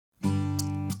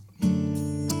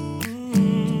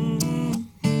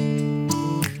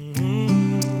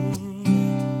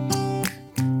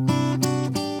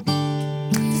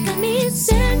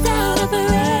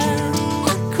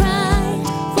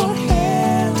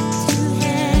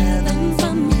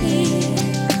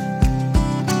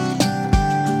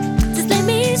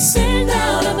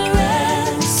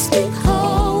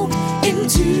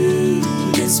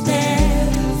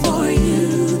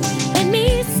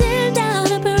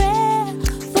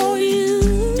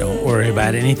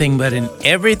about anything, but in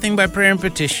everything by prayer and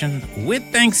petition, with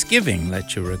thanksgiving,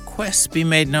 let your requests be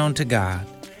made known to God.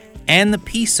 And the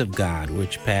peace of God,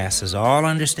 which passes all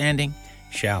understanding,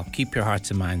 shall keep your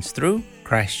hearts and minds through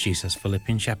Christ Jesus.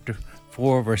 Philippians chapter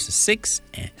 4, verses 6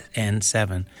 and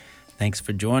 7. Thanks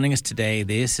for joining us today.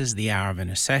 This is the Hour of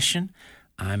Intercession.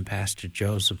 I'm Pastor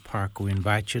Joseph Parker. We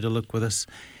invite you to look with us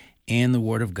in the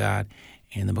Word of God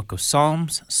in the book of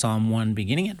Psalms, Psalm 1,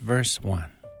 beginning at verse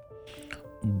 1.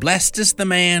 Blessed is the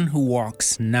man who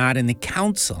walks not in the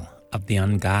counsel of the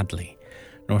ungodly,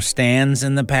 nor stands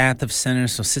in the path of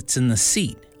sinners, nor sits in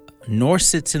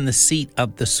the seat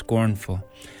of the scornful.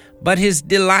 But his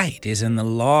delight is in the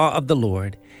law of the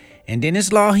Lord, and in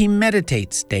his law he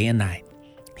meditates day and night.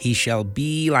 He shall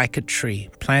be like a tree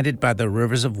planted by the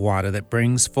rivers of water that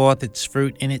brings forth its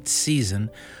fruit in its season,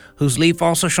 whose leaf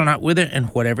also shall not wither, and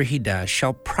whatever he does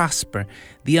shall prosper.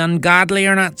 The ungodly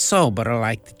are not so, but are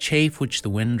like the chaff which the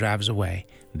wind drives away.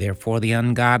 Therefore the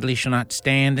ungodly shall not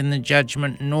stand in the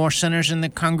judgment, nor sinners in the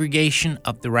congregation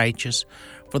of the righteous.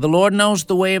 For the Lord knows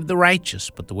the way of the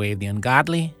righteous, but the way of the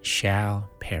ungodly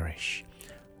shall perish.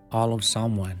 All of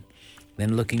Psalm 1.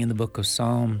 Then looking in the book of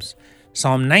Psalms,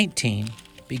 Psalm 19,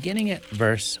 beginning at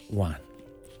verse 1.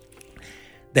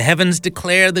 The heavens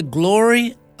declare the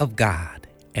glory of God,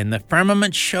 and the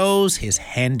firmament shows his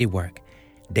handiwork.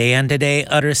 Day unto day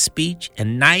utters speech,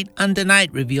 and night unto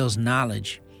night reveals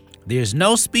knowledge. There is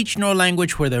no speech nor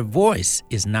language where their voice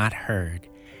is not heard.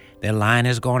 Their line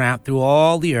has gone out through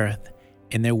all the earth,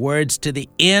 and their words to the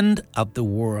end of the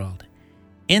world.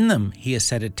 In them he has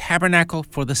set a tabernacle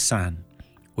for the sun,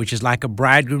 which is like a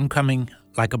bridegroom coming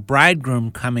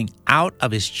out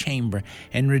of his chamber,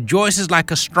 and rejoices like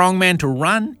a strong man to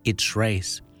run its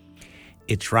race.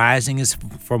 Its rising is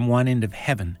from one end of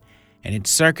heaven, and its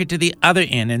circuit to the other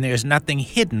end, and there is nothing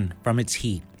hidden from its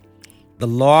heat. The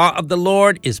law of the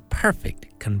Lord is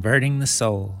perfect, converting the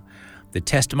soul. The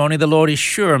testimony of the Lord is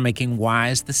sure, making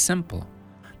wise the simple.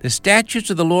 The statutes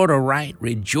of the Lord are right,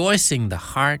 rejoicing the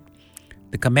heart.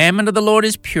 The commandment of the Lord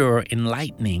is pure,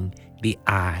 enlightening the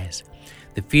eyes.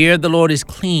 The fear of the Lord is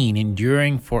clean,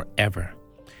 enduring forever.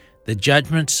 The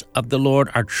judgments of the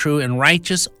Lord are true and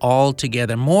righteous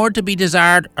altogether. More to be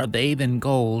desired are they than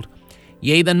gold,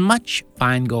 yea, than much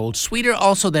fine gold, sweeter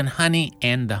also than honey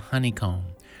and the honeycomb.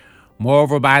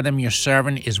 Moreover, by them your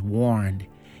servant is warned,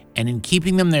 and in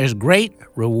keeping them there is great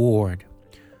reward.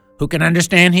 Who can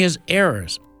understand his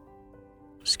errors?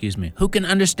 Who can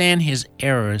understand his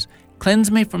errors? Cleanse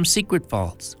me from secret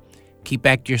faults. Keep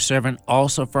back your servant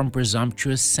also from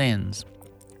presumptuous sins.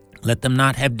 Let them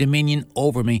not have dominion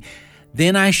over me.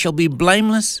 Then I shall be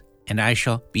blameless, and I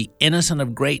shall be innocent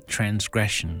of great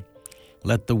transgression.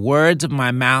 Let the words of my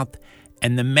mouth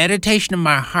and the meditation of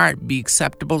my heart be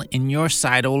acceptable in your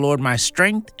sight, O Lord, my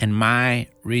strength and my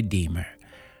Redeemer.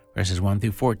 Verses 1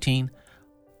 through 14,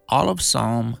 all of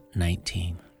Psalm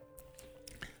 19.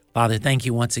 Father, thank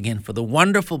you once again for the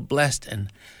wonderful, blessed,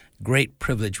 and great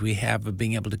privilege we have of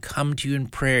being able to come to you in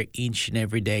prayer each and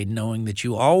every day, knowing that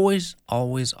you always,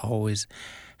 always, always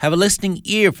have a listening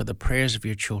ear for the prayers of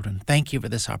your children. Thank you for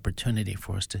this opportunity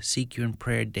for us to seek you in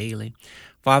prayer daily.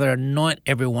 Father, anoint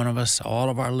every one of us, all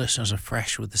of our listeners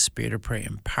afresh with the spirit of prayer.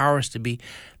 Empower us to be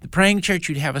the praying church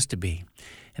you'd have us to be.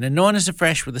 And anoint us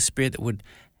afresh with the spirit that would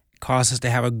cause us to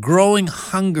have a growing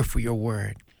hunger for your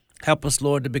word. Help us,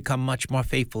 Lord, to become much more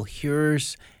faithful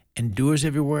hearers and doers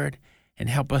of your word. And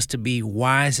help us to be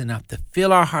wise enough to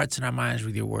fill our hearts and our minds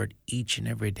with your word each and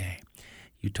every day.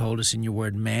 You told us in your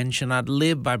word, man shall not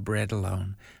live by bread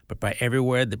alone, but by every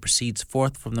word that proceeds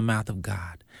forth from the mouth of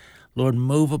God. Lord,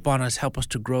 move upon us. Help us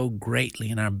to grow greatly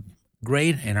in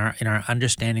our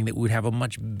understanding, that we would have a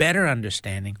much better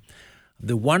understanding of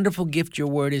the wonderful gift your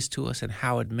word is to us and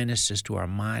how it ministers to our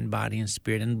mind, body, and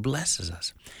spirit and blesses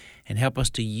us. And help us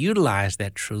to utilize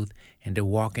that truth and to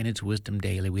walk in its wisdom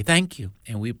daily. We thank you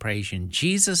and we praise you. In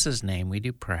Jesus' name we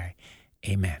do pray.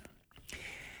 Amen.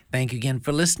 Thank you again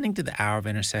for listening to the Hour of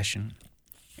Intercession.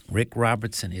 Rick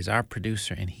Robertson is our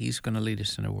producer, and he's going to lead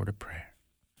us in a word of prayer.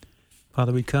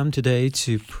 Father, we come today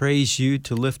to praise you,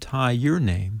 to lift high your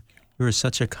name. You are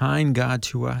such a kind God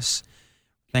to us.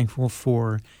 Thankful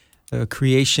for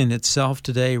creation itself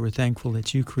today. We're thankful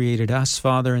that you created us,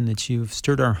 Father, and that you've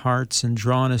stirred our hearts and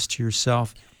drawn us to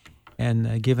yourself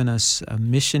and given us a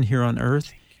mission here on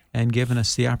earth and given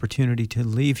us the opportunity to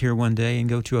leave here one day and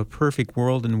go to a perfect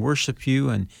world and worship you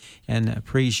and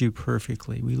praise you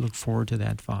perfectly. We look forward to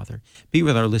that, Father. Be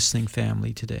with our listening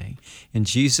family today. In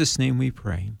Jesus' name we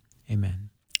pray. Amen.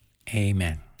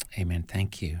 Amen. Amen.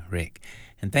 Thank you, Rick.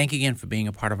 And thank you again for being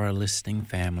a part of our listening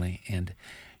family. And,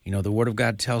 you know, the Word of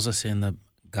God tells us in the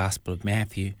Gospel of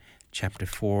Matthew chapter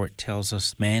 4, it tells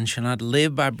us, man shall not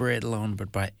live by bread alone,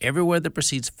 but by every word that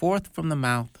proceeds forth from the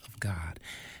mouth of God.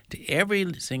 To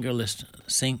every single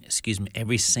listener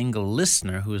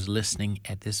who is listening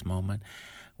at this moment,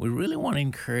 we really want to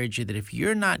encourage you that if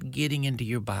you're not getting into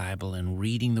your Bible and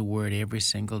reading the Word every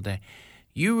single day,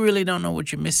 you really don't know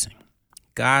what you're missing.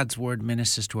 God's Word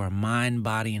ministers to our mind,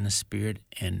 body, and the spirit,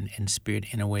 and spirit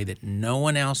in a way that no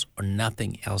one else or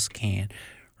nothing else can.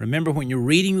 Remember, when you're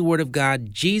reading the Word of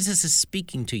God, Jesus is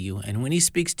speaking to you. And when He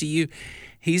speaks to you,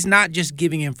 He's not just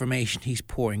giving information. He's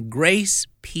pouring grace,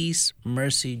 peace,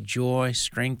 mercy, joy,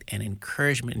 strength, and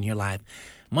encouragement in your life.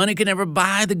 Money can never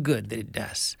buy the good that it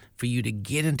does for you to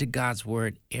get into God's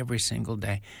Word every single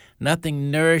day. Nothing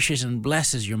nourishes and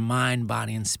blesses your mind,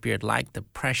 body, and spirit like the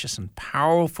precious and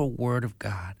powerful Word of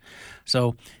God.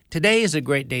 So today is a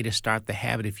great day to start the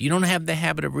habit. If you don't have the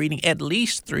habit of reading at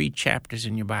least 3 chapters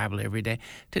in your Bible every day,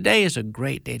 today is a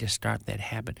great day to start that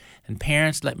habit. And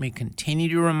parents, let me continue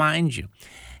to remind you,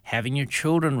 having your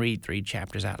children read 3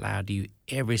 chapters out loud to you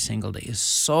every single day is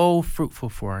so fruitful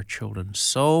for our children,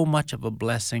 so much of a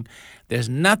blessing. There's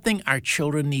nothing our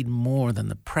children need more than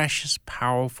the precious,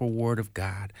 powerful Word of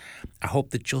God. I hope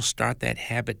that you'll start that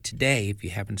habit today if you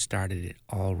haven't started it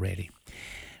already.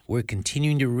 We're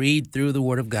continuing to read through the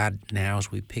Word of God now as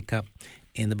we pick up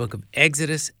in the book of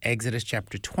Exodus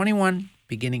chapter 21,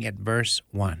 beginning at verse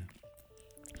 1.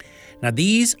 Now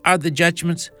these are the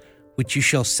judgments which you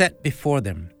shall set before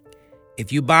them.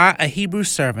 If you buy a Hebrew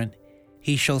servant,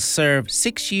 he shall serve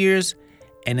 6 years,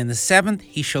 and in the 7th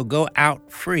he shall go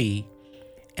out free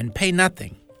and pay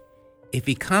nothing. If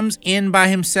he comes in by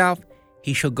himself,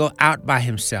 he shall go out by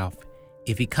himself.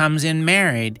 If he comes in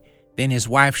married, then his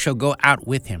wife shall go out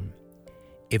with him.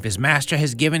 If his master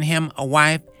has given him a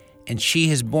wife, and she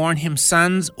has borne him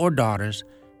sons or daughters,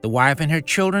 the wife and her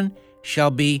children shall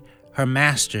be her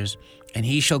master's, and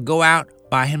he shall go out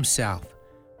by himself.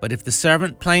 But if the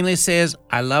servant plainly says,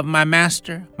 I love my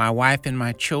master, my wife, and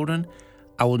my children,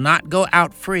 I will not go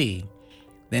out free,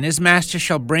 then his master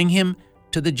shall bring him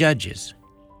to the judges.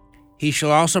 He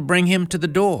shall also bring him to the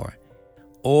door,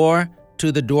 or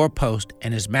to the doorpost,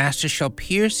 and his master shall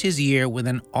pierce his ear with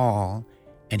an awl,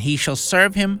 and he shall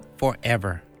serve him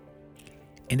forever.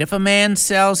 And if a man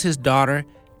sells his daughter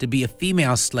to be a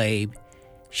female slave,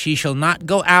 she shall not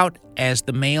go out as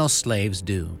the male slaves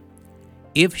do.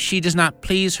 If she does not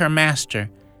please her master,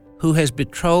 who has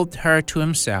betrothed her to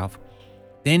himself,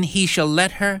 then he shall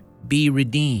let her be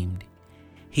redeemed.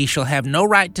 He shall have no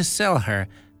right to sell her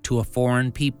to a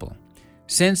foreign people,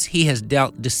 since he has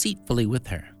dealt deceitfully with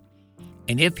her.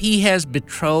 And if he has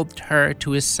betrothed her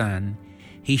to his son,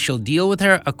 he shall deal with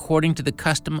her according to the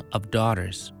custom of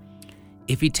daughters.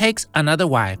 If he takes another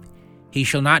wife, he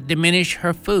shall not diminish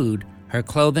her food, her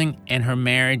clothing, and her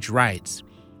marriage rights.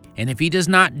 And if he does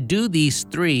not do these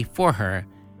 3 for her,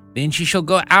 then she shall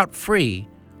go out free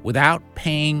without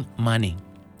paying money.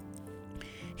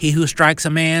 He who strikes a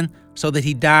man so that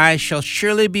he dies shall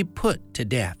surely be put to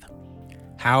death.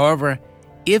 However,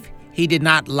 if he did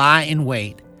not lie in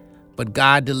wait, but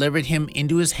God delivered him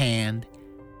into his hand,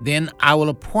 then I will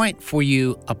appoint for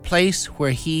you a place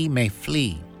where he may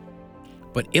flee.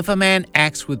 But if a man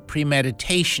acts with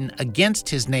premeditation against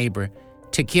his neighbor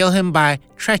to kill him by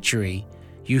treachery,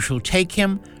 you shall take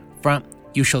him from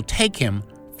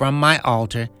my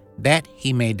altar, that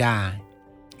he may die.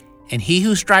 And he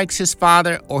who strikes his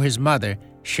father or his mother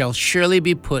shall surely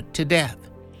be put to death.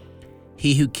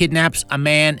 He who kidnaps a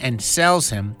man and sells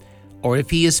him, or if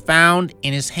he is found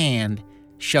in his hand,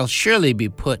 shall surely be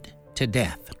put to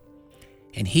death.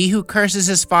 And he who curses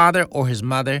his father or his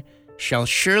mother shall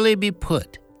surely be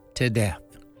put to death.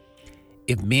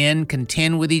 If men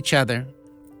contend with each other,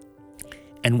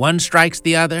 and one strikes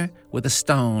the other with a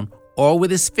stone or with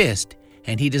his fist,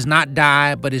 and he does not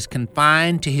die but is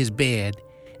confined to his bed,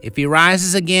 if he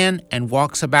rises again and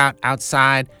walks about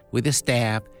outside with his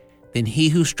staff, then he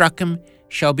who struck him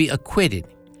shall be acquitted.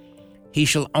 He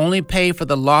shall only pay for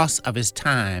the loss of his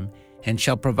time, and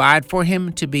shall provide for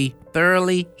him to be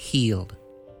thoroughly healed.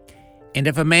 And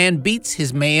if a man beats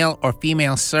his male or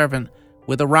female servant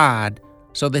with a rod,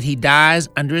 so that he dies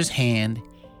under his hand,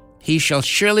 he shall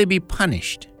surely be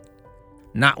punished.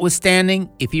 Notwithstanding,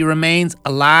 if he remains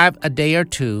alive a day or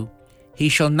 2, he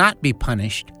shall not be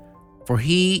punished, for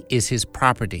he is his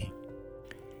property.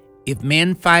 If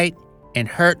men fight and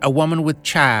hurt a woman with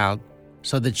child,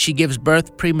 so that she gives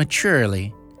birth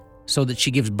prematurely,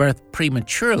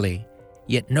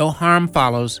 yet no harm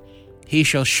follows, he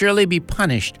shall surely be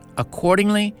punished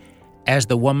accordingly as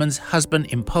the woman's husband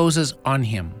imposes on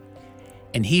him,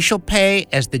 and he shall pay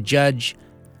as the judges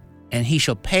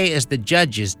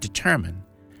determine.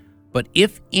 But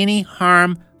if any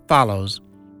harm follows,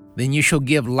 then you shall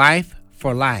give life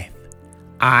for life,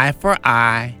 eye for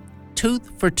eye,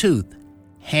 tooth for tooth,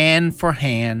 hand for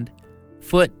hand,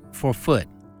 foot for foot,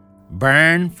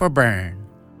 burn for burn,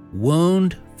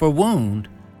 wound for wound,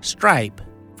 stripe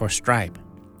for stripe.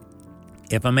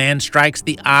 If a man strikes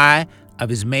the eye of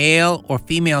his male or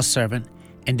female servant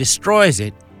and destroys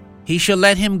it, he shall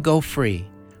let him go free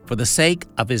for the sake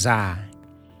of his eye.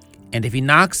 And if he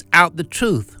knocks out the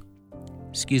tooth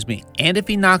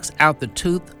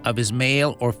of his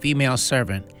male or female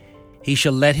servant, he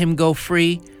shall let him go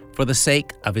free for the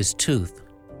sake of his tooth.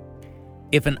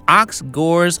 If an ox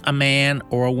gores a man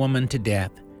or a woman to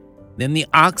death, then the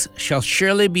ox shall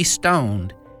surely be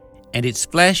stoned, and its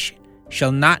flesh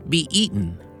shall not be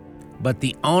eaten, but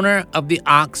the owner of the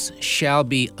ox shall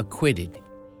be acquitted.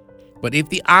 But if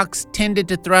the ox tended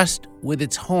to thrust with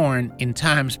its horn in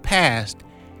times past,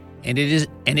 and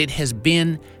it has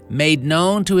been made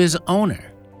known to his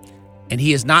owner, and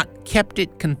he has not kept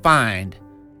it confined,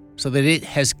 so that it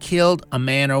has killed a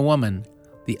man or woman,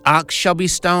 the ox shall be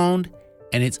stoned,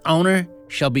 and its owner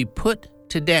shall be put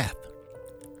to death.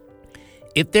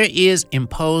 If there is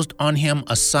imposed on him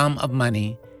a sum of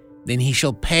money, then he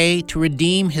shall pay to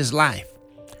redeem his life,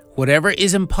 whatever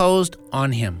is imposed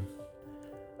on him.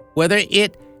 Whether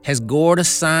it has gored a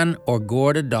son or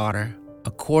gored a daughter,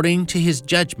 according to his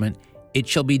judgment, it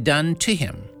shall be done to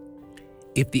him.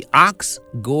 If the ox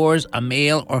gores a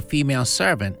male or female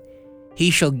servant, he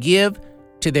shall give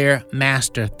to their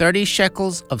master 30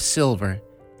 shekels of silver,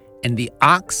 and the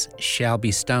ox shall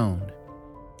be stoned.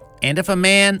 And if a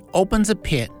man opens a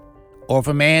pit, or if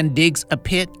a man digs a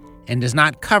pit and does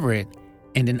not cover it,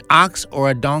 and an ox or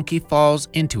a donkey falls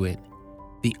into it,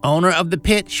 the owner of the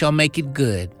pit shall make it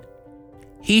good.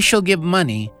 He shall give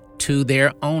money to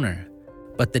their owner,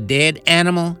 but the dead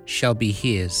animal shall be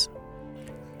his.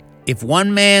 If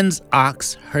one man's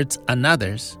ox hurts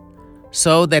another's,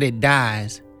 so that it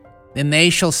dies, then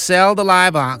they shall sell the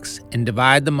live ox and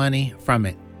divide the money from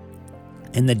it.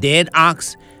 And the dead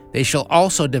ox they shall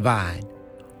also divide.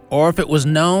 Or if it was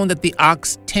known that the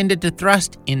ox tended to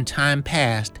thrust in time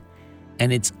past,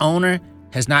 and its owner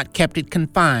has not kept it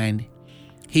confined,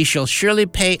 he shall surely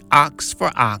pay ox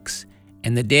for ox,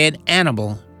 and the dead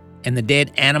animal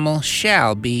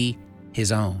shall be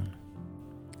his own.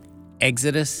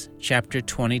 Exodus chapter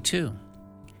 22.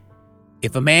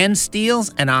 If a man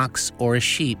steals an ox or a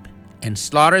sheep, and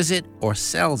slaughters it or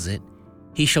sells it,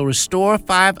 he shall restore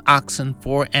 5 oxen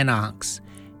for an ox,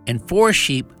 and 4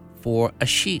 sheep for a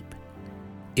sheep.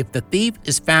 If the thief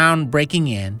is found breaking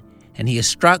in, and he is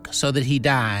struck so that he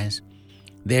dies,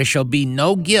 there shall be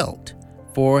no guilt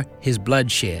for his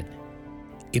bloodshed.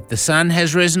 If the sun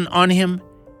has risen on him,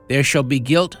 there shall be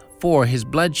guilt for his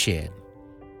bloodshed.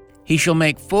 He shall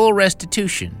make full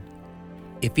restitution.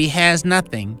 If he has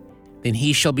nothing, then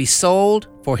he shall be sold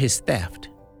for his theft.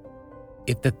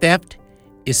 If the theft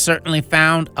is certainly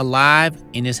found alive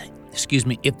in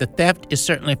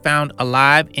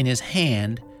his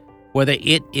hand, whether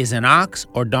it is an ox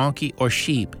or donkey or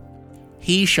sheep,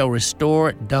 he shall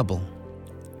restore double.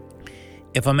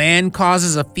 If a man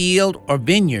causes a field or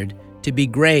vineyard to be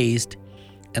grazed,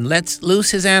 and lets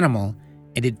loose his animal,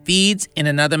 and it feeds in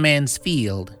another man's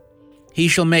field, he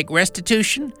shall make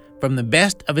restitution from the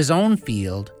best of his own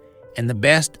field and the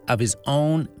best of his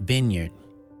own vineyard.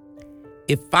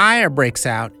 If fire breaks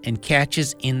out and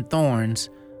catches in thorns,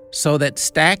 so that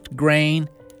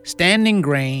standing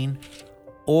grain,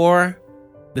 or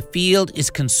the field is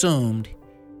consumed,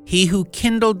 he who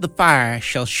kindled the fire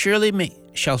shall surely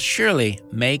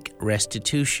make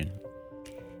restitution.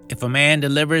 If a man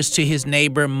delivers to his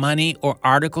neighbor money or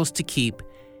articles to keep,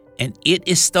 and it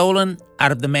is stolen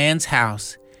out of the man's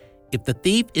house, if the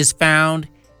thief is found,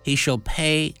 he shall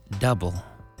pay double.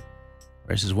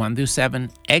 Verses 1 through 7,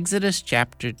 Exodus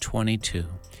chapter 22.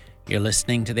 You're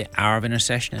listening to the Hour of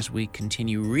Intercession as we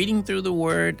continue reading through the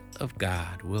Word of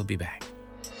God. We'll be back.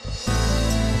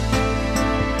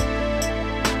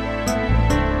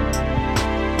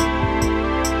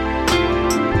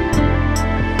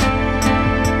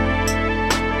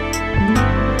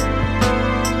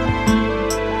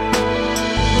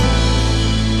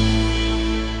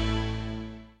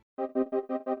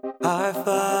 Our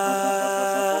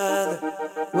Father,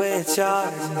 which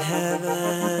art in heaven,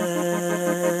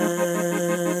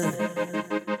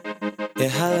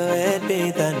 hallowed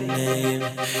be thy name.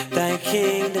 Thy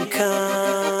kingdom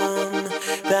come,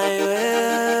 thy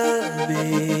will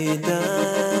be done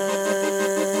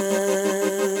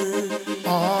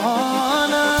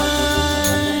on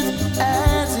earth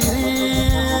as it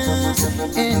is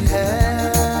in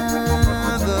heaven.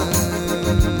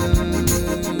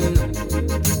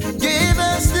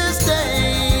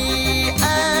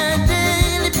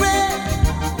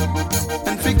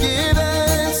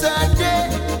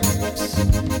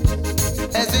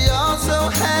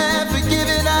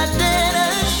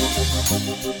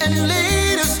 and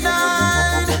lead us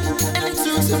not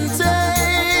into temptation,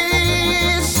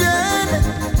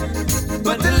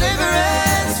 but deliver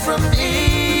us from evil.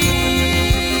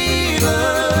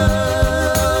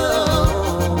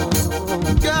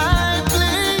 God,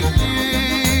 please,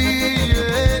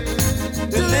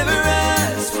 deliver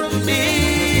us from evil.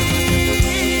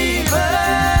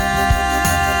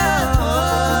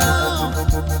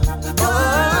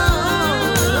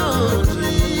 Oh,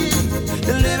 please,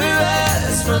 deliver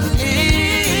us from evil.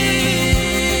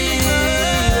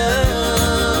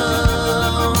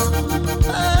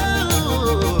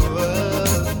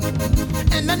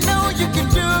 And I know you can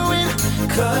do it,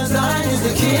 'cause thine is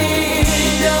the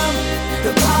kingdom,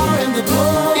 the power and the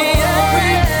glory,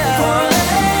 forever.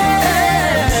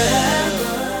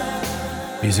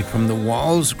 Music from the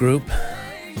Walls Group,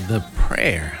 The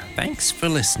Prayer. Thanks for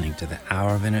listening to the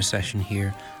Hour of Intercession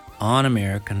here on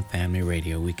American Family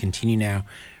Radio. We continue now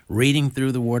reading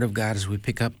through the Word of God as we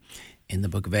pick up in the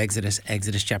book of Exodus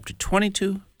chapter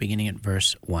 22, beginning at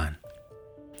verse 1.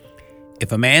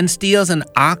 If a man steals an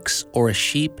ox or a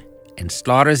sheep and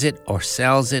slaughters it or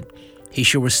sells it, he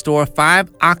shall restore 5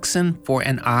 oxen for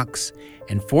an ox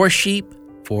and 4 sheep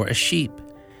for a sheep.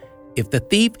 If the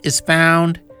thief is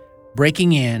found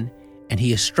breaking in and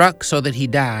he is struck so that he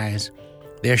dies,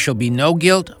 there shall be no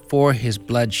guilt for his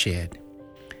bloodshed.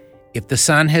 If the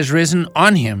sun has risen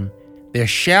on him, there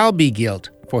shall be guilt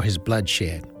for his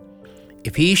bloodshed.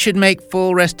 If he should make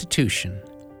full restitution,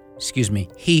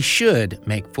 he should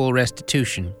make full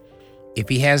restitution. If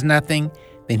he has nothing,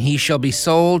 then he shall be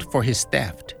sold for his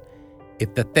theft.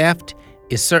 If the theft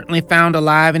is certainly found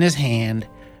alive in his hand,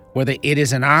 whether it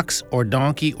is an ox or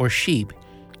donkey or sheep,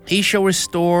 he shall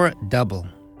restore double.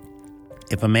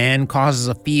 If a man causes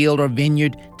a field or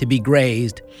vineyard to be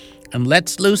grazed, and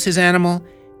lets loose his animal,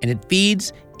 and it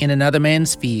feeds in another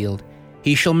man's field,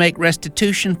 he shall make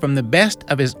restitution from the best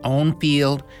of his own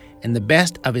field and the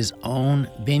best of his own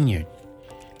vineyard.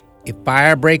 If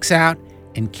fire breaks out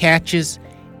and catches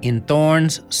in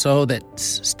thorns so that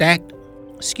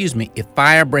if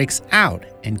fire breaks out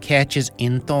and catches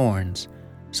in thorns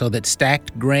so that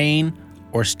stacked grain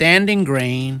or standing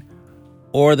grain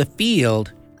or the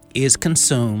field is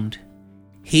consumed,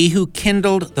 he who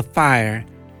kindled the fire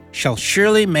shall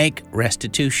surely make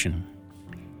restitution.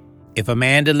 If a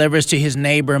man delivers to his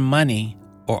neighbor money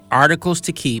or articles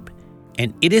to keep,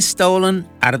 and it is stolen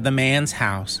out of the man's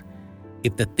house,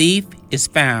 if the thief is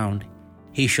found,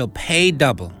 he shall pay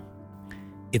double.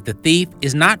 If the thief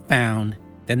is not found,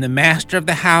 then the master of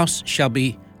the house shall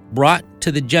be brought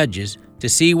to the judges to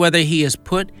see whether he has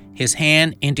put his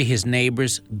hand into his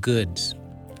neighbor's goods.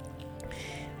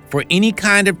 For any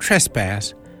kind of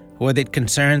trespass, whether it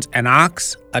concerns an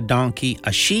ox, a donkey,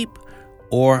 a sheep,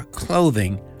 or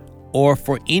clothing, or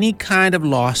for any kind of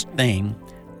lost thing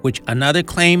which another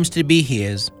claims to be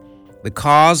his, the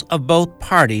cause of both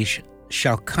parties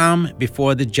shall come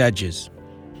before the judges.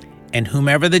 And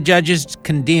whomever the judges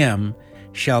condemn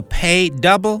shall pay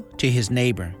double to his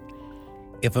neighbor.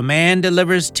 If a man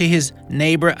delivers to his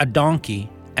neighbor a donkey,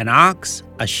 an ox,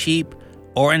 a sheep,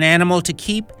 or an animal to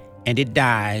keep, and it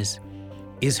dies,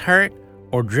 is hurt,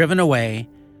 or driven away,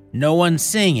 no one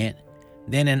seeing it,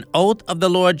 then an oath of the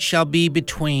Lord shall be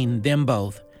between them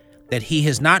both, that he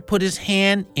has not put his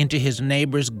hand into his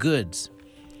neighbor's goods.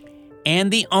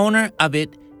 And the owner of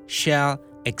it shall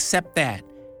accept that,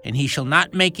 and he shall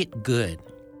not make it good.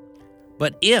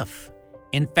 But if,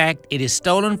 in fact, it is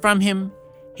stolen from him,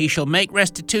 he shall make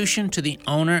restitution to the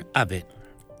owner of it.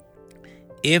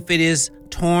 If it is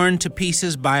torn to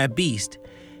pieces by a beast,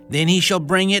 then he shall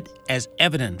bring it as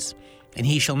evidence, and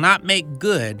he shall not make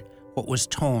good what was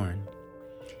torn.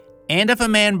 And if a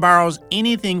man borrows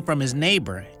anything from his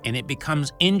neighbor, and it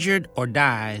becomes injured or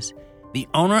dies, the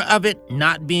owner of it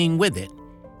not being with it,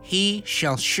 he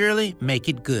shall surely make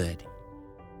it good.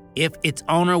 If its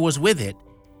owner was with it,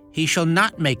 he shall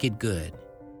not make it good.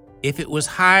 If it was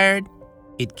hired,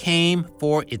 it came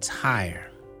for its hire.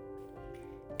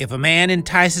 If a man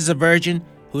entices a virgin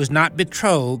who is not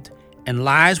betrothed and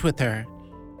lies with her,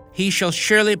 he shall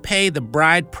surely pay the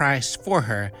bride price for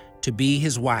her to be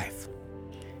his wife.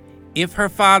 If her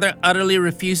father utterly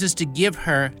refuses to give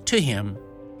her to him,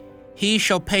 he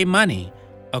shall pay money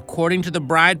according to the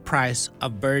bride price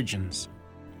of virgins.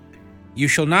 You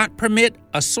shall not permit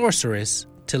a sorceress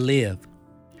to live.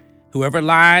 Whoever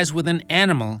lies with an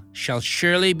animal shall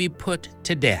surely be put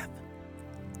to death.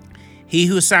 He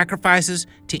who sacrifices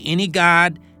to any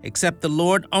god except the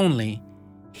Lord only,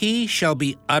 he shall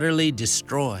be utterly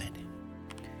destroyed.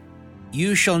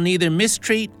 You shall neither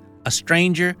mistreat a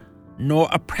stranger nor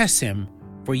oppress him,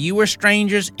 for you were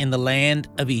strangers in the land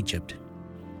of Egypt.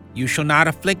 You shall not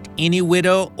afflict any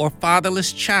widow or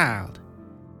fatherless child.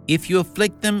 If you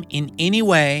afflict them in any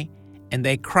way, and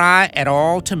they cry at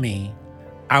all to me,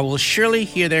 I will surely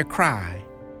hear their cry,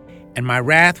 and my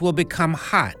wrath will become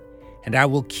hot, and I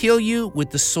will kill you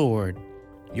with the sword.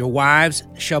 Your wives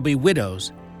shall be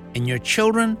widows, and your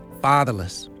children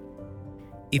fatherless.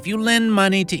 If you lend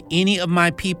money to any of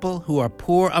my people who are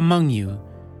poor among you,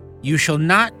 you shall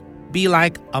not be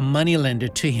like a moneylender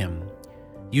to him.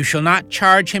 You shall not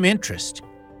charge him interest.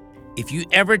 If you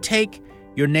ever take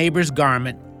your neighbor's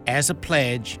garment as a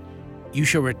pledge, you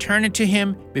shall return it to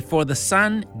him before the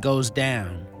sun goes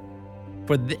down.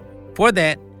 For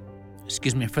that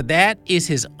is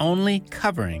his only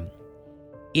covering.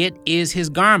 It is his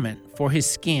garment for his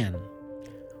skin.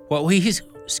 What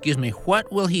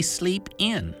will he sleep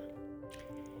in?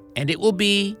 And it will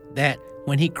be that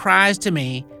when he cries to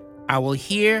me, I will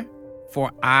hear,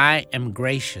 for I am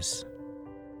gracious.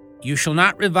 You shall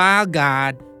not revile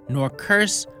God, nor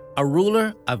curse a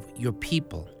ruler of your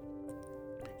people.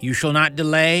 You shall not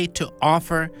delay to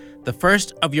offer the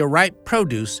first of your ripe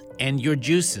produce and your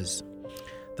juices.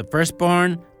 The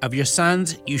firstborn of your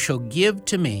sons you shall give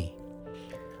to me.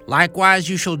 Likewise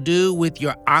you shall do with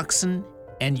your oxen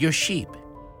and your sheep.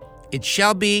 It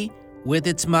shall be with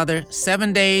its mother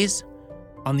 7 days.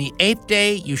 On the 8th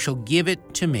day you shall give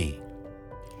it to me.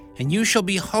 And you shall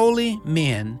be holy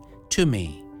men to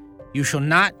me. You shall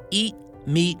not eat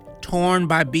meat torn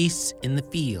by beasts in the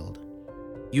field.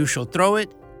 You shall throw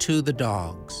it to the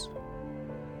dogs.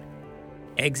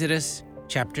 Exodus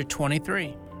chapter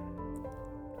 23.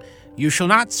 You shall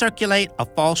not circulate a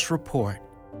false report.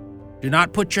 Do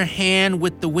not put your hand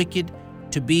with the wicked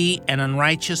to be an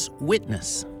unrighteous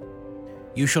witness.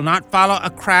 You shall not follow a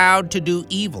crowd to do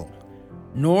evil,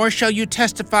 nor shall you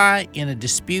testify in a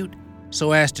dispute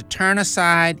so as to turn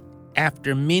aside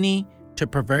after many to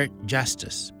pervert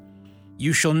justice.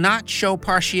 You shall not show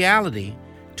partiality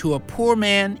to a poor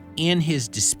man in his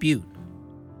dispute.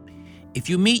 If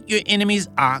you meet your enemy's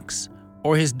ox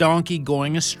or his donkey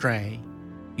going astray,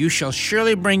 you shall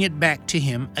surely bring it back to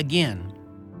him again.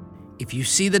 If you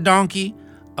see the donkey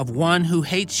of one who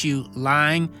hates you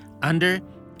lying under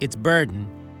its burden,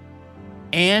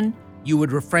 and you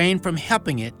would refrain from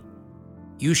helping it,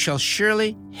 you shall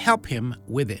surely help him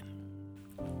with it.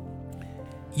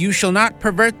 You shall not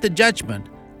pervert the judgment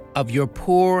of your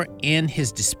poor in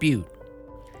his dispute.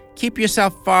 Keep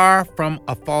yourself far from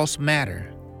a false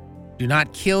matter. Do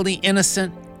not kill the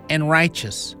innocent and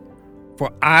righteous,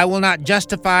 for I will not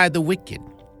justify the wicked.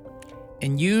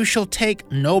 And you shall take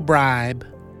no bribe,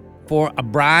 for a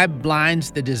bribe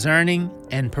blinds the discerning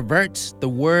and perverts the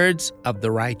words of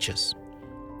the righteous.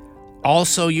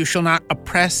 Also you shall not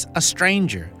oppress a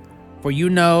stranger, for you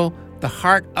know the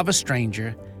heart of a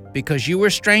stranger, because you were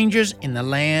strangers in the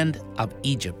land of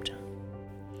Egypt.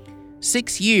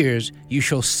 6 years you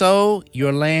shall sow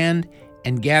your land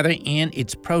and gather in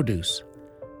its produce,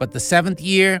 but the 7th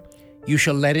year you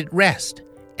shall let it rest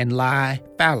and lie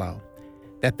fallow,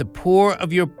 that the poor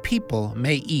of your people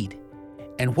may eat,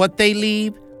 and what they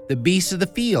leave the beasts of the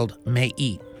field may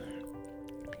eat.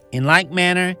 In like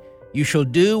manner you shall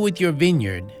do with your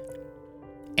vineyard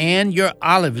and your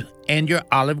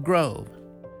olive grove.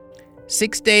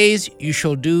 6 days you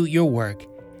shall do your work,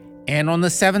 and on the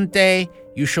 7th day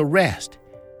you shall rest,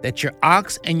 that your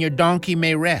ox and your donkey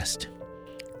may rest,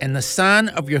 and the son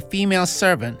of your female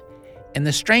servant and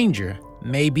the stranger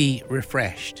may be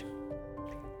refreshed.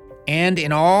 And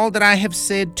in all that I have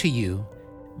said to you,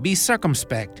 be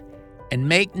circumspect, and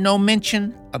make no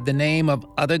mention of the name of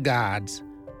other gods,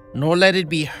 nor let it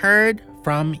be heard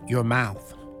from your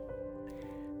mouth.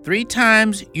 3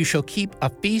 times you shall keep a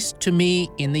feast to me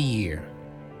in the year.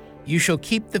 You shall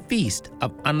keep the feast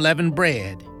of unleavened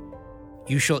bread.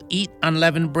 You shall eat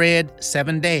unleavened bread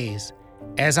 7 days,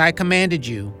 as I commanded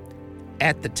you,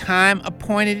 at the time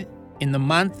appointed in the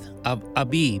month of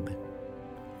Abib.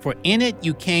 For in it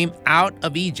you came out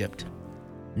of Egypt.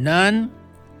 None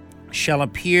shall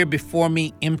appear before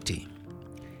me empty.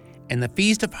 And the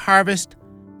feast of harvest,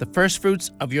 the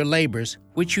firstfruits of your labors,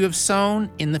 which you have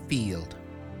sown in the field.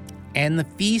 And the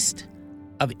feast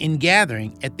of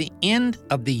ingathering at the end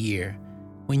of the year,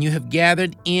 when you have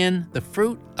gathered in the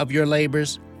fruit of your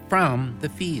labors from the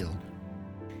field.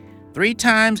 3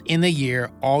 times in the year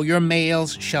all your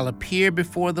males shall appear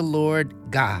before the Lord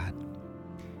God.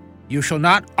 You shall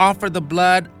not offer the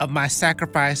blood of my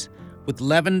sacrifice with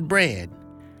leavened bread,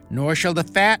 nor shall the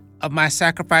fat of my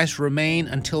sacrifice remain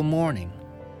until morning.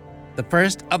 The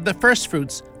first of the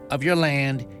firstfruits of your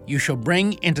land you shall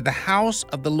bring into the house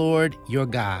of the Lord your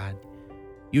God.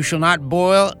 You shall not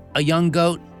boil a young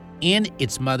goat in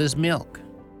its mother's milk.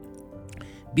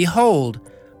 Behold,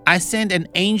 I send an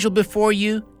angel before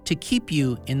you to keep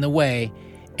you in the way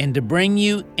and to bring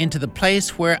you into the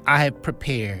place where I have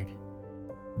prepared.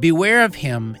 Beware of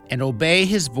him and obey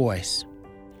his voice.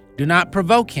 Do not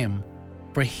provoke him,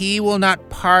 for he will not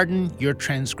pardon your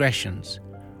transgressions,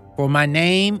 for my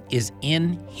name is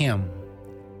in him.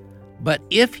 But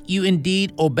if you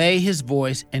indeed obey his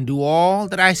voice and do all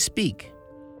that I speak,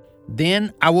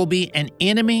 then I will be an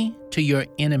enemy to your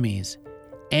enemies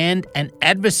and an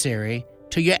adversary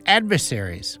to your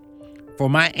adversaries. For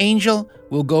my angel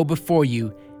will go before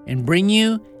you and bring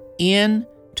you in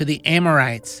to the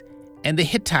Amorites and the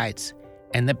Hittites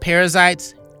and the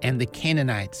Perizzites and the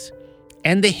Canaanites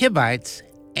and the Hivites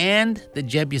and the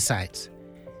Jebusites,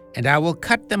 and I will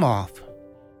cut them off.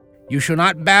 You shall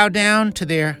not bow down to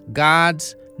their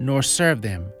gods nor serve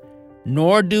them,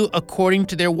 nor do according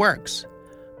to their works,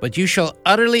 but you shall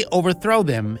utterly overthrow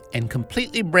them and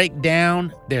completely break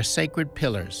down their sacred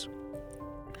pillars.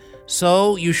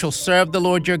 So you shall serve the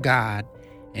Lord your God,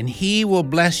 and he will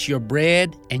bless your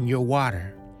bread and your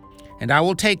water. And I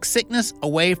will take sickness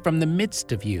away from the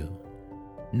midst of you.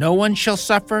 No one shall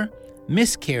suffer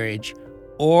miscarriage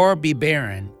or be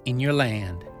barren in your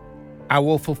land. I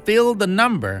will fulfill the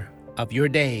number of your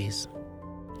days.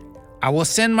 I will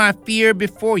send my fear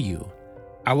before you.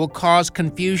 I will cause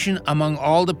confusion among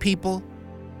all the people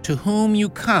to whom you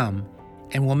come,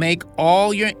 and will make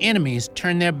all your enemies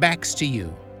turn their backs to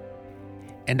you.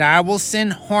 And I will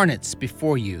send hornets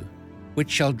before you, which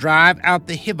shall drive out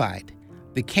the Hivite,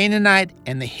 the Canaanite,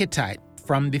 and the Hittite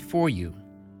from before you.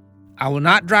 I will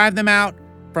not drive them out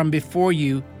from before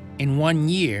you in 1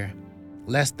 year,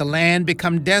 lest the land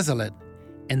become desolate,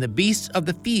 and the beasts of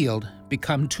the field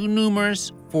become too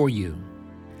numerous for you.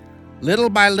 Little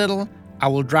by little I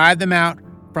will drive them out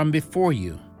from before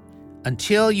you,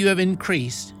 until you have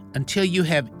increased, and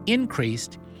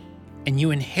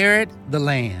you inherit the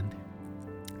land.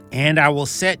 And I will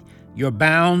set your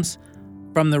bounds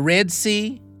from the Red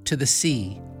Sea to the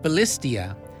sea,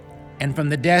 Philistia, and from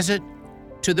the desert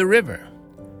to the river.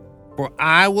 For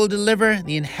I will deliver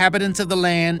the inhabitants of the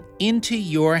land into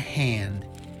your hand,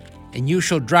 and you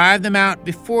shall drive them out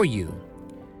before you.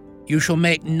 You shall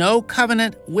make no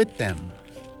covenant with them,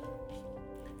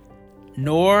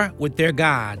 nor with their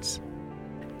gods.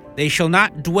 They shall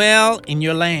not dwell in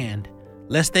your land,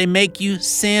 lest they make you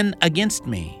sin against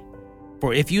me.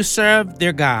 For if you serve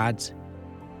their gods,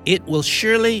 it will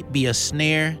surely be a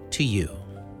snare to you.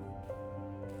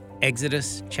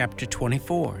 Exodus chapter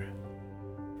 24.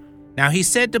 Now he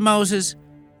said to Moses,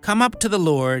 Come up to the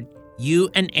Lord,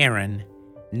 you and Aaron,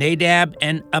 Nadab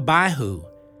and Abihu,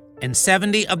 and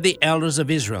 70 of the elders of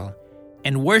Israel,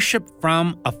 and worship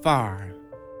from afar.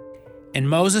 And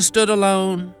Moses stood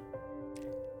alone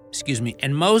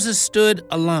and Moses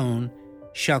alone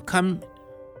shall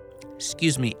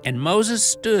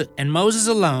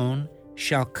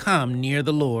come near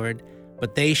the Lord,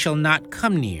 but they shall not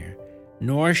come near,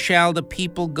 nor shall the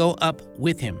people go up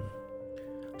with him.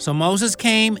 So Moses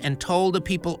came and told the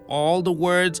people all the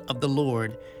words of the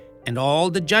Lord and all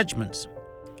the judgments.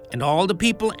 And all the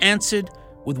people answered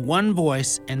with one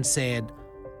voice and said,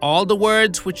 All the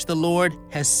words which the Lord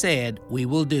has said we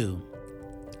will do.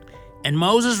 And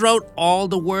Moses wrote all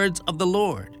the words of the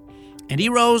Lord. And he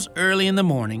rose early in the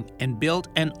morning and built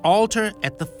an altar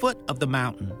at the foot of the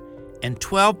mountain, and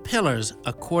 12 pillars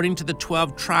according to the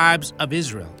 12 tribes of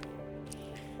Israel.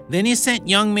 Then he sent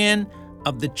young men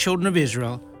of the children of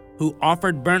Israel, who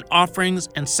offered burnt offerings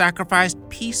and sacrificed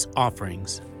peace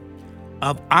offerings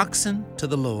of oxen to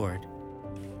the Lord.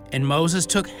 And Moses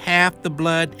took half the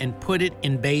blood and put it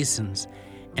in basins,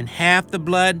 and half the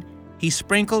blood he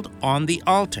sprinkled on the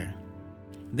altar.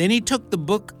 Then he took the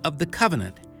book of the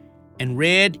covenant and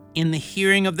read in the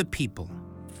hearing of the people.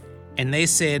 And they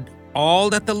said,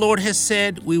 All that the Lord has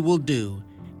said we will do,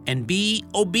 and be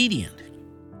obedient.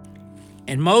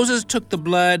 And Moses took the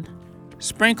blood,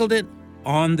 sprinkled it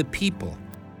on the people,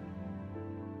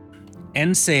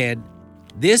 and said,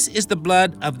 This is the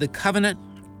blood of the covenant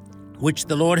which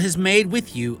the Lord has made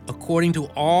with you according to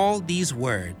all these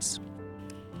words.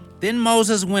 Then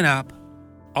Moses went up,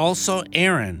 also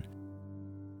Aaron,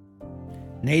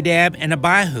 Nadab and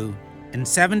Abihu, and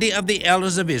 70 of the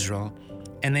elders of Israel,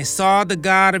 and they saw the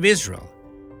God of Israel.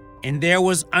 And there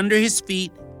was under his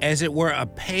feet as it were a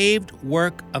paved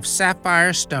work of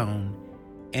sapphire stone,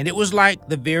 and it was like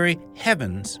the very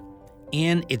heavens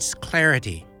in its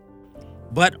clarity.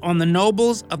 But on the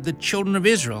nobles of the children of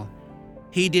Israel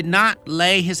he did not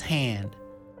lay his hand.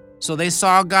 So they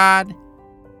saw God,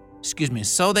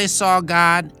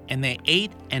 and they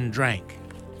ate and drank.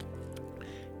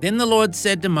 Then the Lord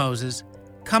said to Moses,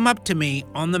 Come up to me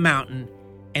on the mountain,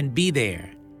 and be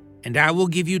there, and I will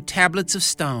give you tablets of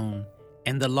stone,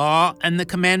 and the law and the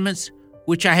commandments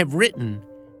which I have written,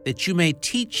 that you may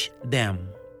teach them.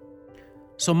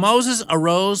 So Moses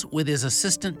arose with his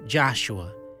assistant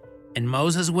Joshua, and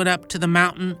Moses went up to the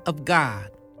mountain of God.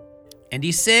 And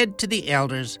he said to the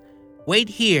elders, Wait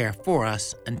here for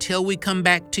us until we come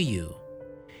back to you.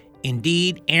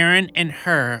 Indeed, Aaron and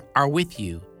Hur are with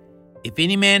you. If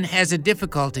any man has a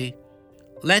difficulty,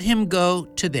 let him go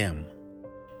to them.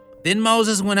 Then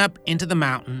Moses went up into the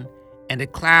mountain, and a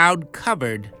cloud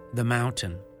covered the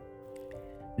mountain.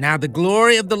 Now the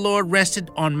glory of the Lord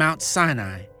rested on Mount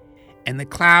Sinai, and the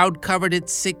cloud covered it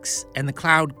 6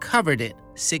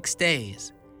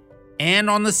 days. And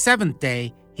on the 7th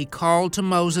day he called to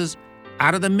Moses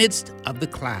out of the midst of the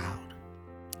cloud.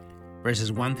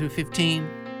 Verses 1 through 15.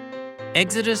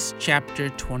 Exodus chapter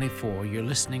 24. You're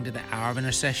listening to the Hour of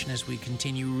Intercession as we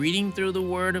continue reading through the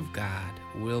Word of God.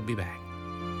 We'll be back.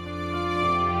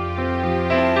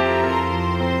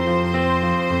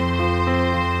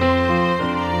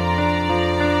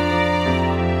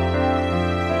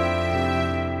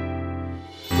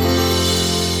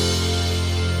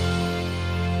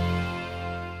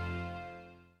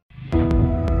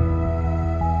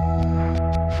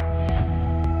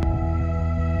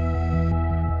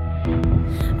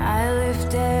 I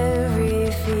lift every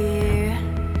fear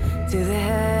to the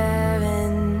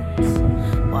heavens,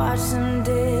 watch them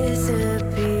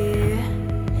disappear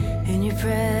in your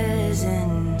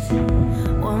presence.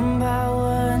 One by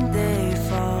one they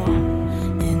fall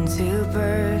into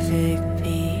perfect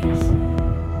peace.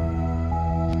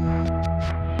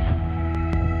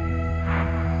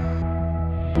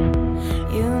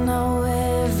 You know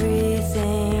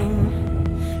everything,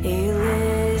 you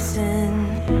listen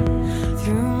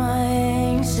through my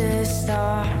anxious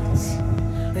thoughts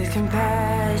with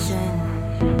compassion.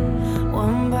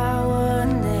 One by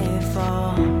one they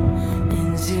fall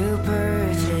into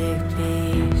perfect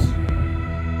peace.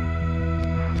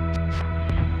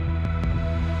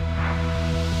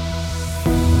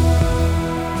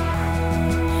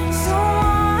 So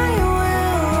I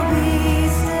will be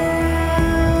still.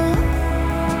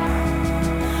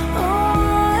 Oh,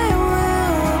 I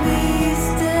will be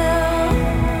still.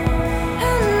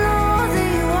 And know that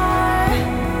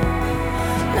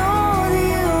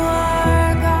you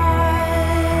are God.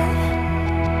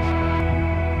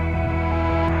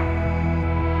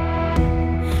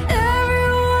 Every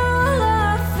wall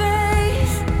I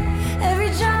face,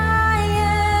 every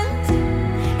giant,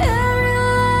 every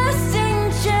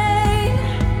lasting chain,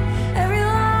 every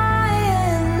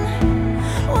lion,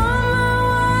 one by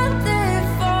one they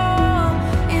fall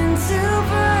into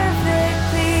perfect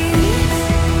peace.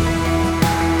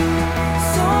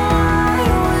 So I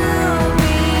will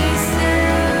be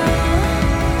still.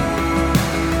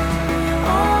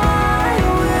 Oh, I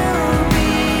will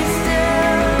be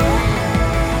still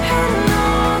and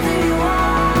know that you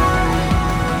are God.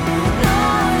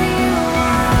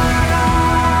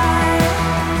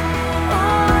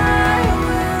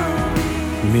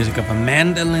 The music of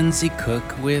Amanda Lindsay Cook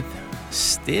with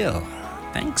Still.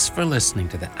 Thanks for listening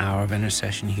to the Hour of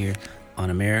Intercession here on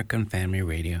American Family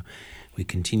Radio. We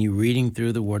continue reading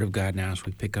through the Word of God now as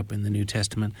we pick up in the New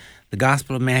Testament, the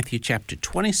Gospel of Matthew chapter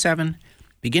 27,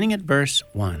 beginning at verse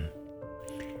 1.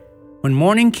 When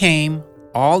morning came,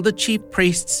 all the chief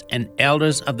priests and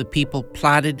elders of the people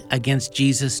plotted against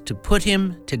Jesus to put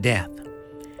him to death.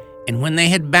 And when they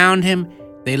had bound him,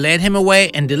 they led him away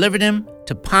and delivered him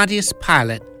to Pontius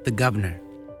Pilate, the governor.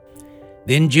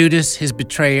 Then Judas, his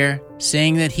betrayer,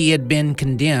 seeing that he had been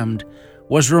condemned,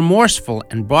 was remorseful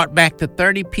and brought back the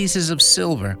 30 pieces of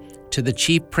silver to the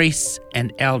chief priests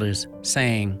and elders,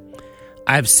 saying,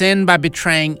 I have sinned by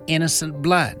betraying innocent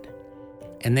blood.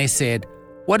 And they said,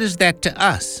 What is that to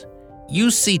us?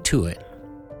 You see to it.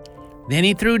 Then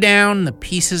he threw down the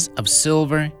pieces of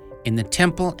silver in the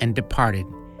temple and departed,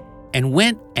 and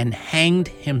went and hanged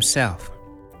himself.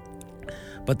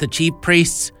 But the chief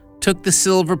priests took the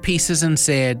silver pieces and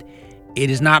said, It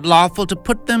is not lawful to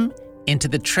put them into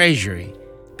the treasury,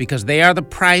 because they are the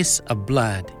price of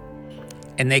blood.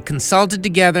 And they consulted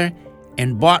together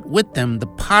and bought with them the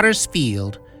potter's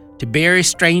field to bury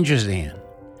strangers in.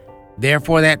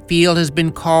 Therefore that field has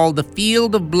been called the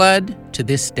field of blood to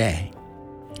this day.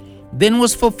 Then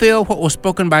was fulfilled what was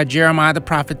spoken by Jeremiah the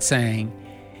prophet, saying,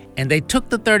 And they took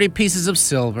the 30 pieces of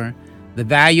silver, the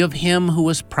value of him who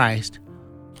was priced,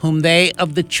 whom they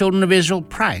of the children of Israel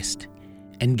priced,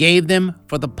 and gave them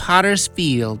for the potter's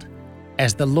field,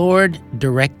 as the Lord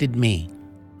directed me.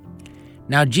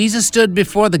 Now Jesus stood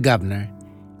before the governor,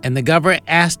 and the governor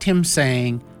asked him,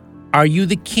 saying, Are you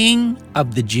the king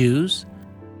of the Jews?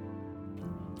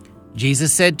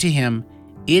 Jesus said to him,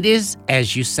 "It is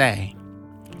as you say."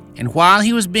 And while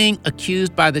he was being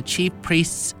accused by the chief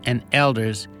priests and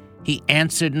elders, he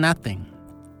answered nothing.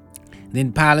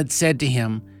 Then Pilate said to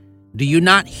him, "Do you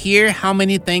not hear how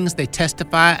many things they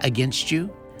testify against you?"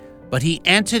 But he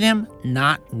answered him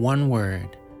not one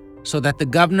word, so that the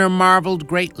governor marveled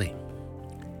greatly.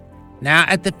 Now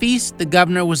at the feast the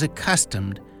governor was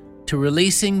accustomed to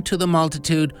releasing to the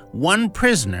multitude one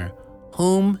prisoner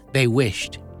whom they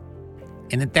wished.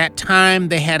 And at that time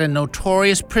they had a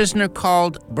notorious prisoner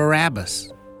called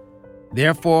Barabbas.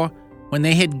 Therefore, when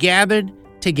they had gathered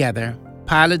together,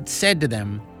 Pilate said to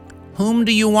them, "Whom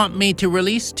do you want me to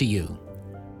release to you,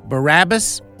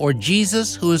 Barabbas or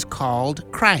Jesus, who is called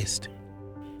Christ?"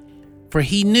 For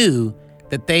he knew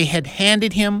that they had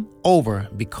handed him over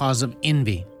because of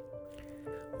envy.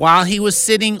 While he was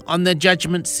sitting on the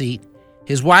judgment seat,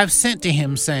 his wife sent to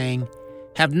him, saying,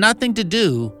 "Have nothing to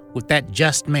do with that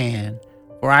just man,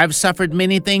 for I have suffered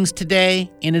many things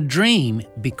today in a dream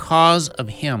because of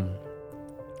him."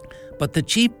 But the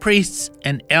chief priests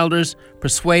and elders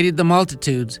persuaded the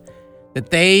multitudes that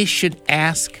they should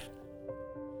ask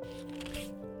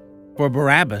for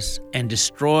Barabbas and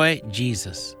destroy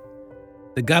Jesus.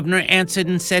 The governor answered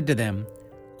and said to them,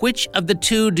 "Which of the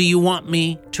two do you want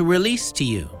me to release to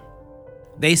you?"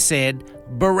 They said,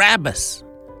 "Barabbas."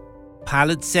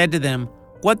 Pilate said to them,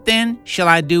 "What then shall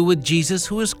I do with Jesus,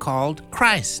 who is called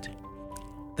Christ?"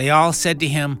 They all said to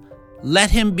him,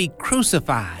 "Let him be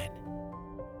crucified."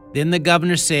 Then the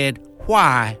governor said,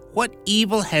 "Why? What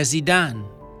evil has he done?"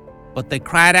 But they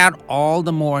cried out all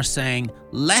the more, saying,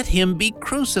 "Let him be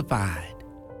crucified."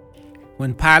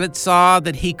 When Pilate saw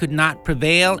that he could not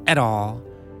prevail at all,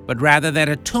 but rather that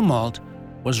a tumult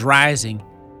was rising,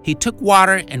 he took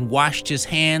water and washed his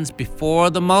hands before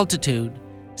the multitude,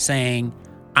 saying,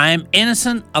 "I am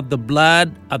innocent of the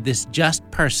blood of this just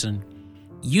person.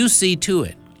 You see to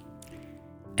it."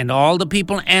 And all the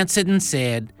people answered and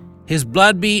said, "His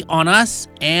blood be on us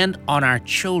and on our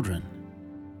children."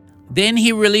 Then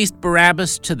he released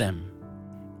Barabbas to them.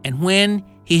 And when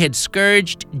he had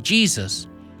scourged Jesus,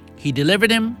 he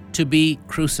delivered him to be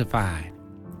crucified.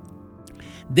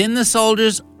 Then the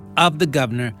soldiers of the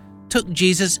governor took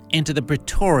Jesus into the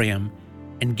praetorium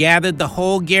and gathered the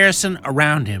whole garrison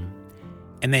around him.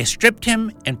 And they stripped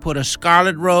him and put a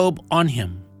scarlet robe on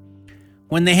him.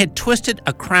 When they had twisted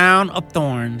a crown of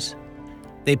thorns,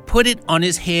 they put it on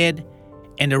his head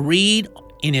and a reed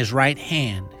in his right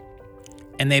hand.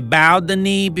 And they bowed the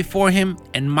knee before him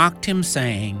and mocked him,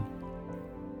 saying,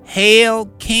 "Hail,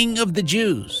 King of the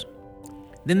Jews!"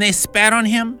 Then they spat on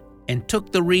him and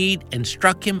took the reed and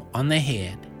struck him on the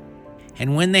head.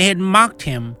 And when they had mocked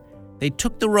him, they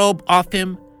took the robe off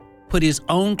him, put his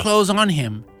own clothes on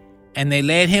him, and they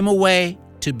led him away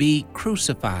to be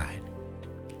crucified.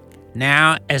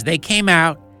 Now, as they came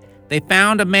out, they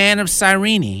found a man of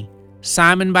Cyrene,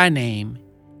 Simon by name.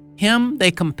 Him they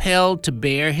compelled to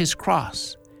bear his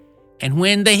cross. And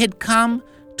when they had come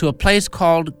to a place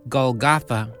called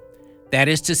Golgotha, that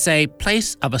is to say,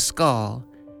 place of a skull,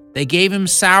 they gave him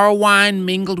sour wine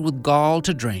mingled with gall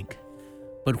to drink.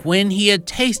 But when he had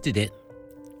tasted it,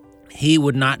 he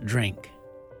would not drink.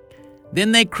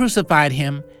 Then they crucified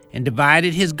him and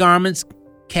divided his garments,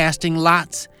 casting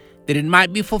lots, that it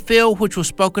might be fulfilled which was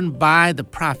spoken by the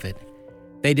prophet.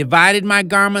 They divided my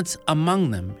garments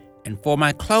among them, and for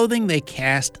my clothing they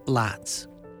cast lots.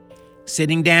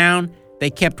 Sitting down, they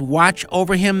kept watch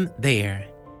over him there,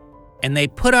 and they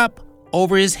put up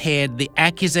over his head the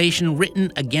accusation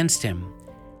written against him,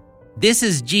 "This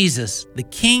is Jesus, the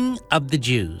King of the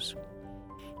Jews."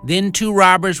 Then 2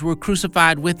 robbers were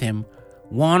crucified with him,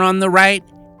 one on the right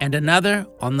and another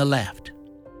on the left.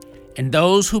 And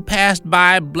those who passed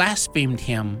by blasphemed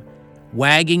him,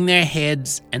 wagging their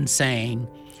heads and saying,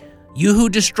 "You who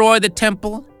destroy the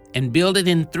temple and build it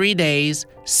in 3 days,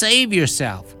 save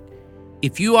yourself.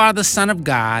 If you are the Son of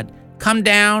God, come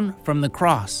down from the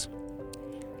cross."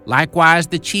 Likewise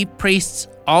the chief priests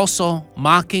also,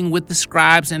 mocking with the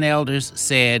scribes and elders,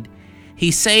 said,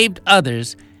 "He saved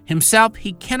others, himself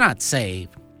he cannot save.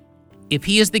 If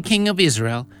he is the King of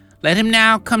Israel, let him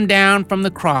now come down from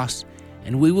the cross,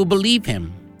 and we will believe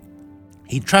him.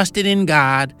 He trusted in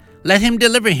God, let him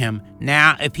deliver him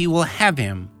now if he will have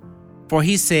him. For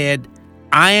he said,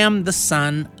 'I am the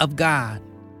Son of God.'"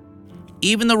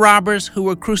 Even the robbers who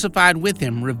were crucified with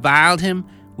him reviled him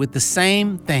with the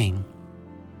same thing.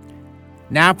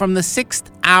 Now from the 6th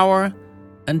hour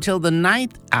until the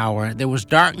 9th hour there was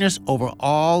darkness over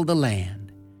all the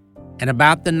land. And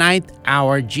about the 9th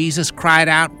hour Jesus cried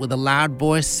out with a loud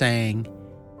voice, saying,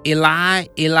 "Eli,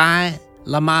 Eli,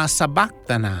 lama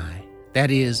sabachthani,"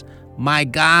 that is, my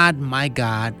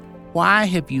God, why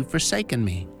have you forsaken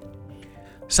me?"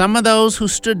 Some of those who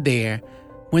stood there,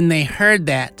 when they heard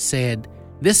that, said,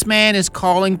 "This man is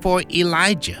calling for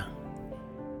Elijah."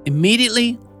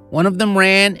 Immediately, one of them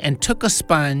ran and took a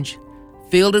sponge,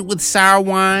 filled it with sour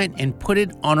wine, and put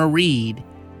it on a reed,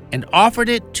 and offered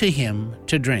it to him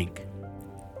to drink.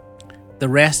 The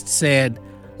rest said,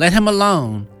 "Let him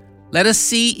alone. Let us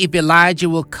see if Elijah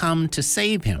will come to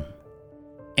save him."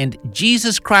 And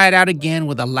Jesus cried out again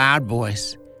with a loud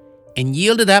voice, and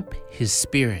yielded up his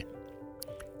spirit.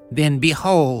 Then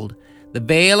behold, the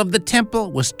veil of the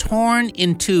temple was torn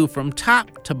in two from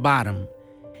top to bottom,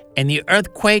 and the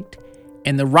earth quaked,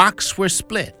 and the rocks were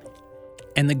split,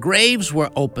 and the graves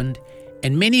were opened,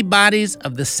 and many bodies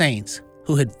of the saints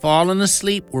who had fallen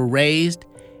asleep were raised,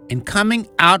 and coming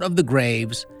out of the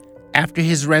graves after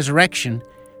his resurrection,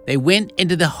 they went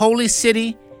into the holy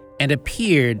city and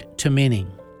appeared to many.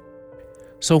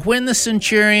 So when the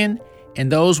centurion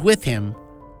and those with him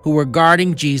who were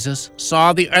guarding Jesus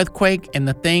saw the earthquake and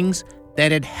the things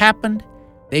that had happened,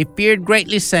 they feared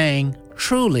greatly, saying,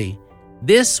 "Truly,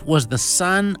 this was the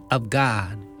Son of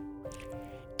God."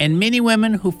 And many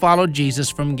women who followed Jesus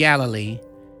from Galilee,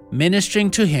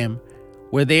 ministering to him,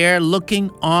 were there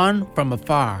looking on from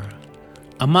afar,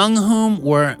 among whom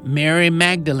were Mary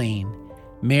Magdalene,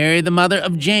 Mary the mother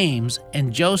of James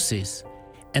and Joses,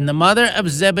 and the mother of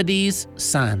Zebedee's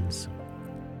sons.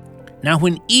 Now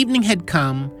when evening had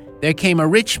come, there came a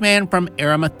rich man from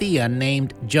Arimathea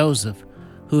named Joseph,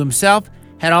 who himself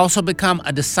had also become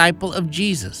a disciple of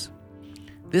Jesus.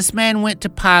 This man went to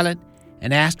Pilate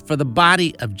and asked for the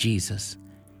body of Jesus.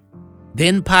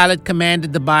 Then Pilate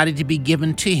commanded the body to be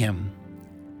given to him.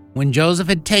 When Joseph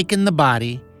had taken the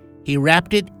body, he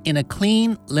wrapped it in a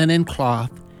clean linen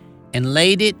cloth and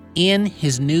laid it in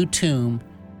his new tomb,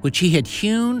 which he had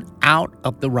hewn out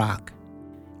of the rock.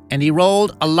 And he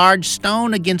rolled a large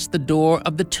stone against the door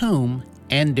of the tomb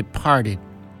and departed.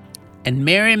 And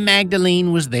Mary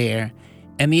Magdalene was there,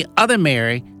 and the other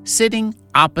Mary sitting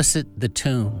opposite the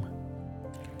tomb.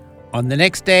 On the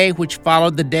next day, which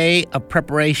followed the day of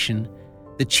preparation,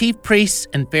 the chief priests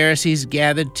and Pharisees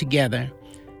gathered together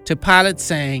to Pilate,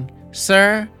 saying,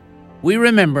 "Sir, we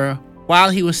remember, while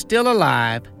he was still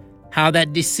alive, how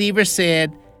that deceiver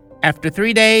said, 'After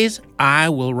 3 days I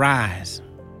will rise.'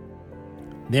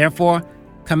 Therefore,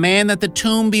 command that the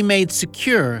tomb be made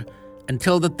secure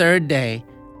until the 3rd day,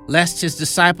 lest his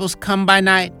disciples come by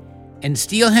night and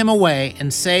steal him away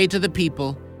and say to the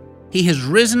people, 'He has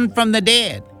risen from the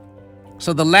dead.'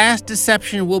 So the last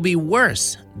deception will be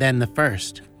worse than the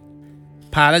first."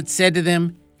 Pilate said to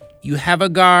them, "You have a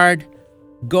guard.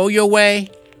 Go your way.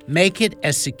 Make it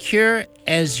as secure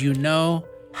as you know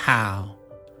how."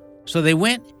 So they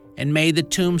went and made the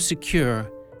tomb secure,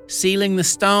 sealing the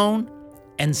stone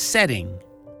and setting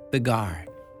the guard.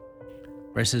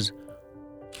 Verses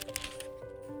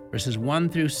 1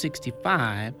 through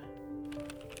 65,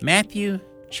 Matthew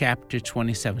chapter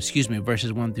 27,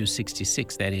 verses 1 through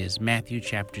 66, that is, Matthew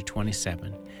chapter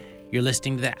 27. You're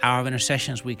listening to the Hour of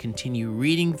Intercession as we continue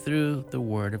reading through the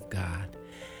Word of God.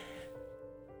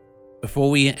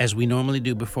 As we normally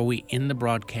do, before we end the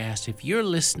broadcast, if you're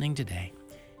listening today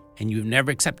and you've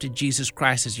never accepted Jesus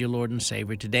Christ as your Lord and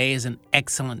Savior, today is an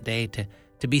excellent day to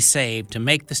be saved, to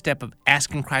make the step of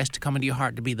asking Christ to come into your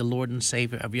heart to be the Lord and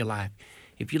Savior of your life.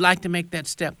 If you'd like to make that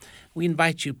step, we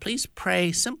invite you, please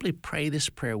simply pray this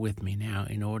prayer with me now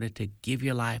in order to give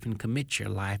your life and commit your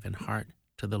life and heart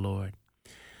to the Lord.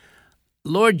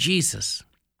 Lord Jesus,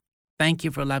 thank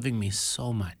you for loving me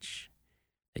so much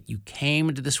that you came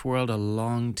into this world a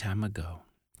long time ago.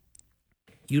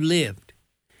 You lived.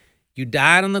 You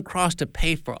died on the cross to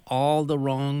pay for all the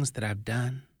wrongs that I've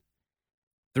done.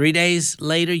 3 days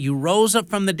later, you rose up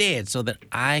from the dead so that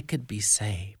I could be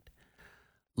saved.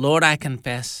 Lord, I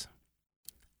confess,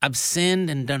 I've sinned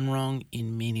and done wrong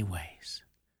in many ways.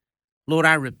 Lord,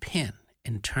 I repent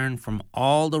and turn from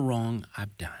all the wrong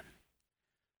I've done.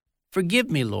 Forgive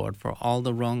me, Lord, for all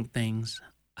the wrong things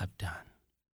I've done.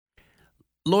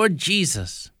 Lord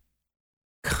Jesus,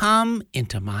 come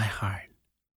into my heart.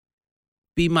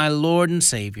 Be my Lord and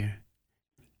Savior.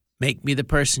 Make me the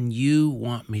person you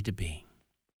want me to be.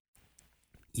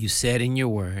 You said in your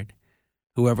word,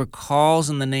 whoever calls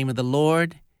in the name of the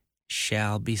Lord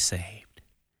shall be saved.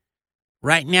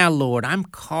 Right now, Lord, I'm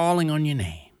calling on your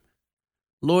name.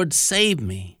 Lord, save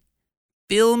me.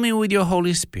 Fill me with your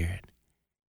Holy Spirit.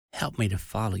 Help me to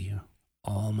follow you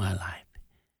all my life.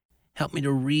 Help me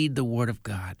to read the Word of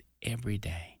God every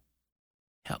day.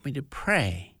 Help me to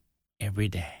pray every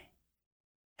day.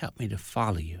 Help me to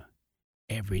follow you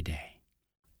every day.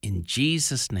 In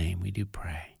Jesus' name we do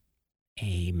pray.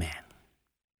 Amen.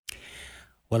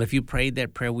 Well, if you prayed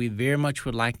that prayer, we very much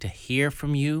would like to hear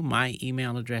from you. My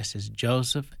email address is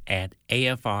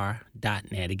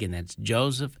joseph@afr.net. Again, that's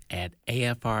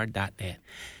joseph@afr.net.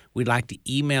 We'd like to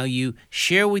email you,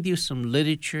 share with you some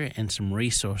literature and some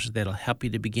resources that'll help you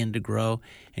to begin to grow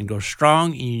and grow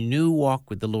strong in your new walk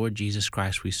with the Lord Jesus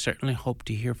Christ. We certainly hope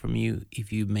to hear from you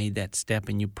if you made that step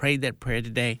and you prayed that prayer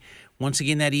today. Once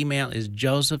again, that email is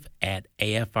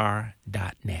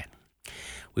joseph@afr.net.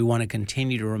 We want to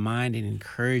continue to remind and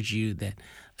encourage you that,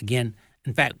 again,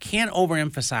 in fact, can't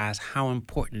overemphasize how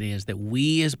important it is that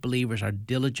we as believers are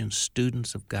diligent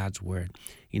students of God's Word.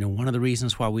 You know, one of the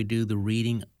reasons why we do the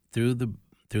reading through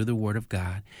the Word of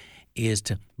God is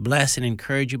to bless and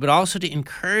encourage you, but also to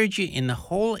encourage you in the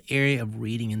whole area of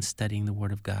reading and studying the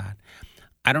Word of God.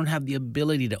 I don't have the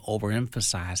ability to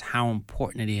overemphasize how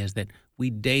important it is that we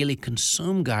daily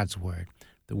consume God's Word.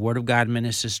 The Word of God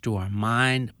ministers to our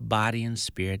mind, body, and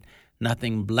spirit.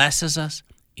 Nothing blesses us,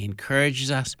 encourages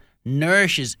us,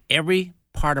 nourishes every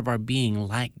part of our being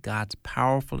like God's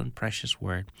powerful and precious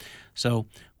Word. So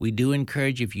we do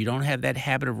encourage you, if you don't have that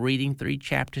habit of reading 3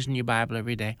 chapters in your Bible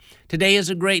every day, today is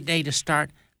a great day to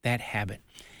start that habit.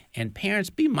 And parents,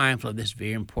 be mindful of this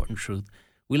very important truth.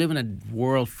 We live in a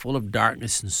world full of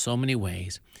darkness in so many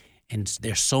ways, and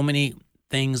there's so many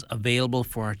things available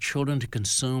for our children to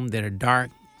consume that are dark,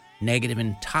 negative,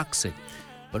 and toxic.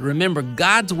 But remember,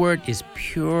 God's Word is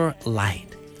pure light.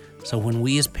 So when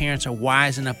we as parents are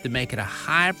wise enough to make it a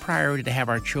high priority to have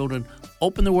our children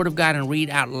open the Word of God and read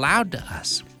out loud to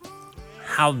us,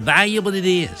 how valuable it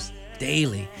is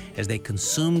daily as they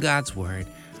consume God's Word,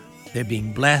 they're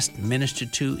being blessed,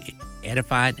 ministered to,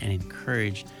 edified, and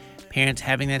encouraged. Parents,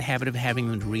 having that habit of having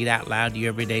them to read out loud to you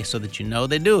every day so that you know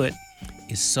they do it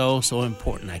is so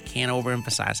important. I can't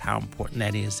overemphasize how important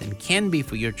that is and can be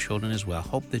for your children as well.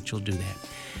 Hope that you'll do that.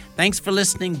 Thanks for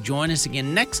listening. Join us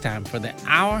again next time for the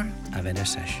Hour of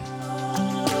Intercession.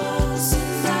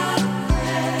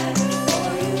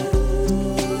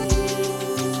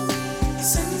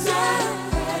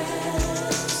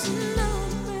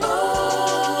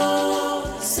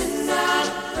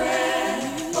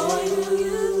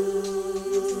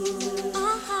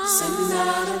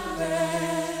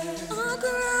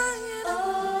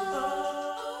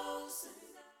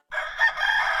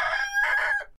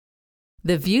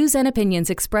 The views and opinions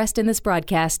expressed in this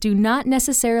broadcast do not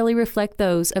necessarily reflect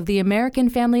those of the American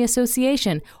Family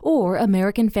Association or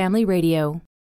American Family Radio.